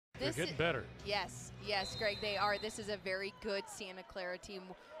They're getting better. Yes, Greg, they are. This is a very good Santa Clara team.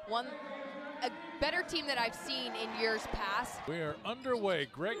 A better team that I've seen in years past. We are underway.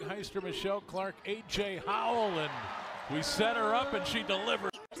 Greg Heister, Michelle Clark, A.J. Howell, and we set her up and she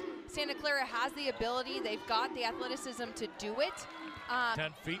delivered. Santa Clara has the ability. They've got the athleticism to do it.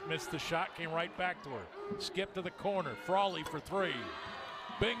 10 feet, missed the shot, came right back to her. Skip to the corner. Frawley for three.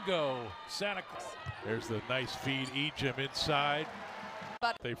 Bingo. Santa Clara. There's the nice feed. Ejim inside.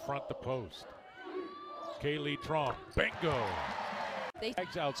 But they front the post. Kaylee Trong. Bingo. They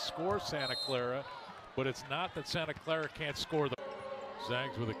outscore Santa Clara, but it's not that Santa Clara can't score.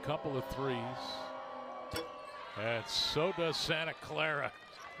 Zags with a couple of threes. And so does Santa Clara.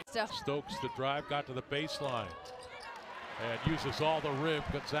 Stokes the drive, got to the baseline. And uses all the rim.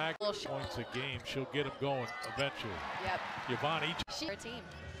 Gonzaga points a game. She'll get him going eventually. Yep. Yvonne Ejim. She's her team.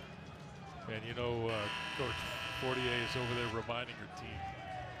 And you know, Coach Fortier is over there reminding her team.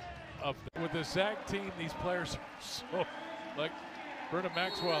 With the Zag team, these players are so, like, Brenda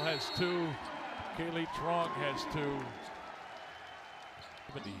Maxwell has two. Kaylee Trong has two.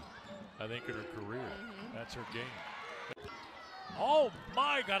 70, I think, in her career. That's her game. Oh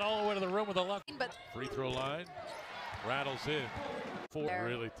my, got all the way to the rim with a left. But free throw line, rattles in.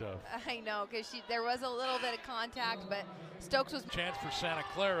 Really tough. I know, because there was a little bit of contact, but Stokes was. Chance for Santa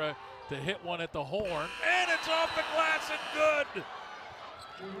Clara to hit one at the horn, and it's off the glass and good.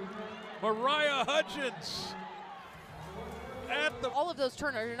 Mariah Hutchins. All of those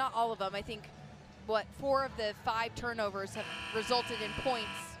turnovers, not all of them, I think, 4 of the 5 turnovers have resulted in points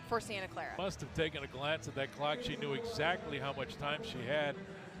for Santa Clara. Must have taken a glance at that clock. She knew exactly how much time she had,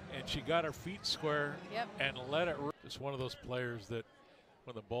 and she got her feet square and let it rip. It's one of those players that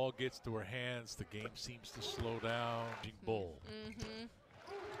when the ball gets to her hands, the game seems to slow down. Bull.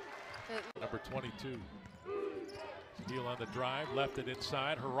 Number 22. Steal on the drive, left it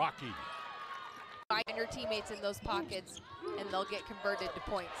inside. Hiraki. Find your teammates in those pockets, and they'll get converted to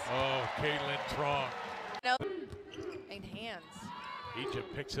points. Oh, Caitlin Trong. No, and hands.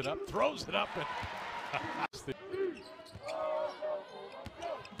 Egypt picks it up, throws it up, and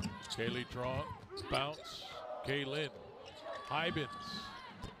Kaylee Trong, bounce. Kaylin, Hybens.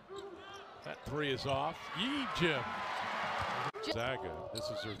 That three is off. Egypt. Gonzaga, this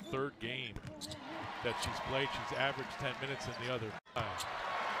is her 3rd game that she's played. She's averaged 10 minutes in the other 5.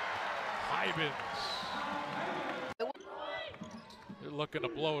 Hybens. They're looking to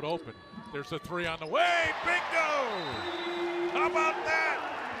blow it open. There's a 3 on the way. Bingo! How about that?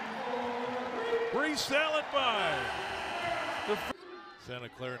 Bree by. Santa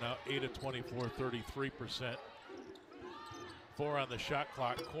Clara now 8 of 24, 33%. 4 on the shot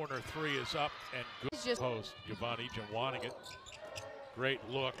clock. Corner 3 is up and good. Post. Yvonne Ejim wanting it. Great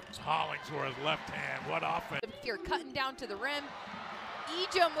look. Hollingsworth left hand. What offense? You're cutting down to the rim.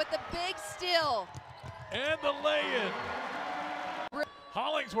 Ejim with the big steal. And the lay-in.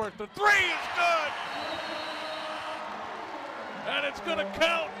 Hollingsworth, the 3 is good. And it's going to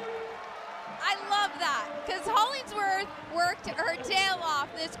count. I love that, because Hollingsworth worked her tail off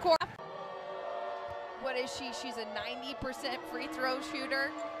this quarter. What is she? She's a 90% free throw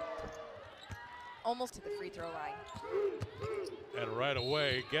shooter. Almost to the free throw line. And right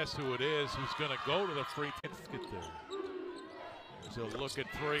away, guess who it is who's going to go to the free throw. Get there. There's a look at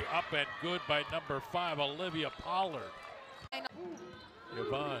 3, up and good by number 5, Olivia Pollard.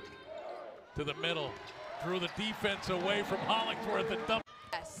 Yvonne to the middle, drew the defense away from Hollingsworth and dumped.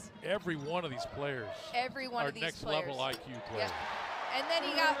 Yes. Every one of these players. Every one of these next players. level IQ players. Yep. And then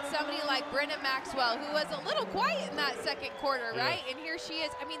you got somebody like Brenda Maxwell, who was a little quiet in that second quarter, right? And here she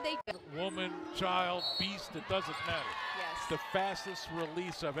is. I mean, woman, child, beast, it doesn't matter. Yes. The fastest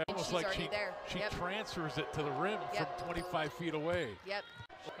release I've ever. Almost like she transfers it to the rim from 25 feet away. Yep.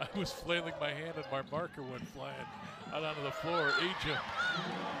 I was flailing my hand and my marker went flying out onto the floor. Ejim,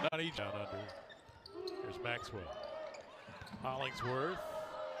 not Ejim, down under. There's Maxwell. Hollingsworth,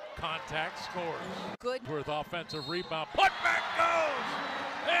 contact, scores. Good. Worth offensive rebound, put back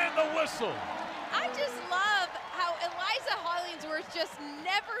goes, and the whistle. I just love how Eliza Hollingsworth just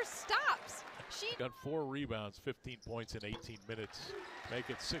never stops. She got 4 rebounds, 15 points in 18 minutes. Make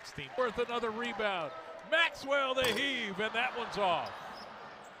it 16. Worth another rebound. Maxwell the heave, and that one's off.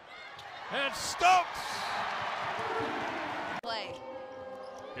 And Stokes. Play.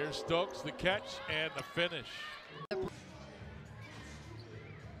 Here's Stokes, the catch and the finish.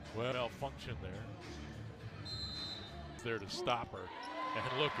 Well, malfunction there. There to stop her.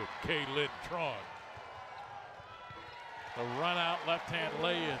 And look at Kaylin Trong. The run out, left hand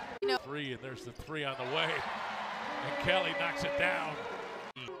lay in. 3, and there's the 3 on the way. And Kelly knocks it down.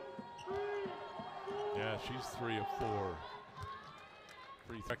 Yeah, she's 3 of 4.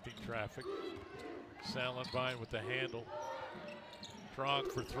 Affecting traffic. Salenbine with the handle. Trong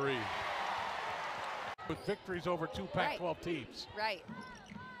for three. With victories over two Pac-12 teams. Right.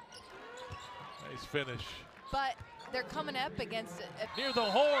 Nice finish. But they're coming up against near the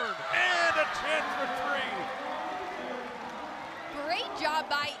horn, and a chance for three. Great job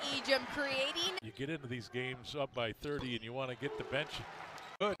by Ejim creating. You get into these games up by 30 and you want to get the bench.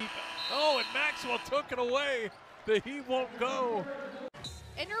 Good. Oh, and Maxwell took it away. The Heat won't go.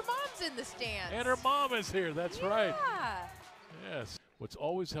 And her mom's in the stands. And her mom is here, that's right. Yeah. Yes. What's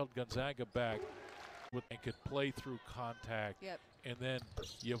always held Gonzaga back and could play through contact. Yep. And then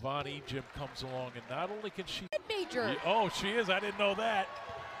Yvonne Ejim comes along, and not only can she... Major. Oh, she is. I didn't know that.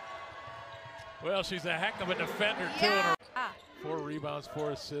 Well, she's a heck of a defender, yeah. too. 4 rebounds,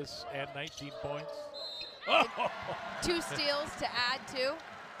 4 assists, and 19 points. Oh. 2 steals to add to.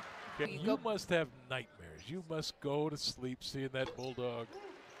 Okay, you must have nightmares. You must go to sleep seeing that Bulldog.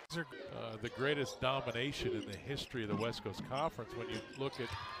 These are the greatest domination in the history of the West Coast Conference when you look at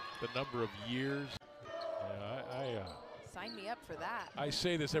the number of years. Sign me up for that. I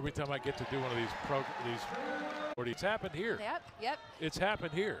say this every time I get to do one of these. It's happened here. Yep. It's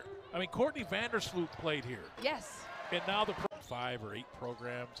happened here. I mean, Courtney Vandersloot played here. Yes. And now the 5 or 8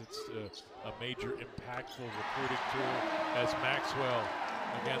 programs. It's a major impactful recruiting tool as Maxwell.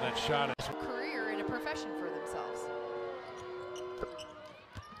 Again, that shot is career and a profession for themselves.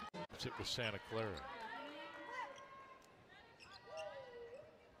 It was Santa Clara.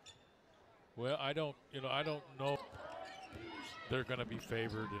 Well, I don't know. They're going to be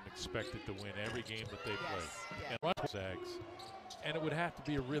favored and expected to win every game that they play. Yeah. And Zags. And it would have to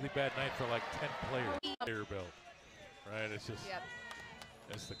be a really bad night for like 10 players. Conveyor belt, right? It's just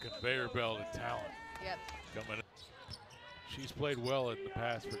it's the conveyor belt of talent. Coming in. She's played well in the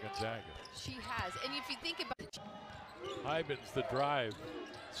past for Gonzaga. She has. And if you think about Hybens, the drive.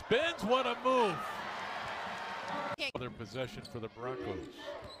 Spins, what a move. Another possession for the Broncos.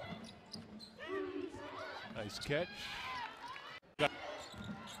 Nice catch.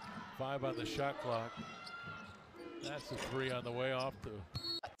 5 on the shot clock. That's a 3 on the way off to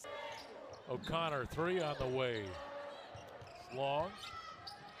O'Connor. 3 on the way. It's long.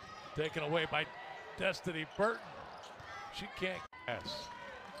 Taken away by Destiny Burton. She can't pass.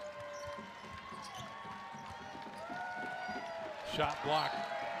 Shot block.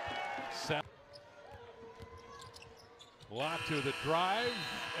 Latu the drive,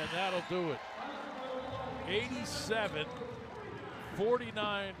 and that'll do it.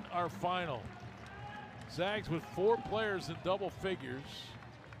 87-49 our final. Zags with 4 players in double figures.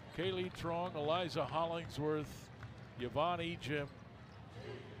 Kaylee Trong, Eliza Hollingsworth, Yvonne Ejim,